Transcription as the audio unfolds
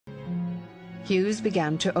Hughes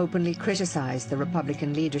began to openly criticize the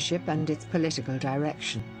Republican leadership and its political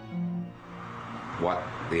direction. What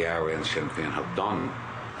the IRA and Sinn Féin have done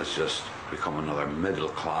has just become another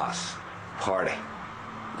middle-class party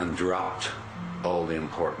and dropped all the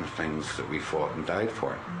important things that we fought and died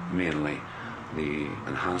for, mainly the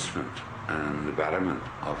enhancement and the betterment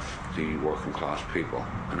of the working class people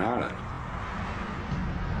in Ireland.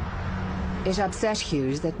 It upset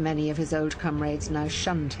Hughes that many of his old comrades now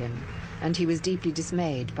shunned him, and he was deeply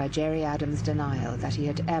dismayed by Gerry Adams' denial that he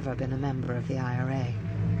had ever been a member of the IRA.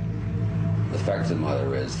 The fact of the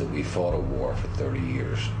matter is that we fought a war for 30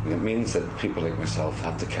 years. It means that people like myself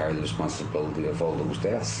have to carry the responsibility of all those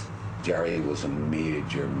deaths. Gerry was a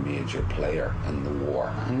major player in the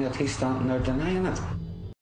war, and yet he's standing there denying it.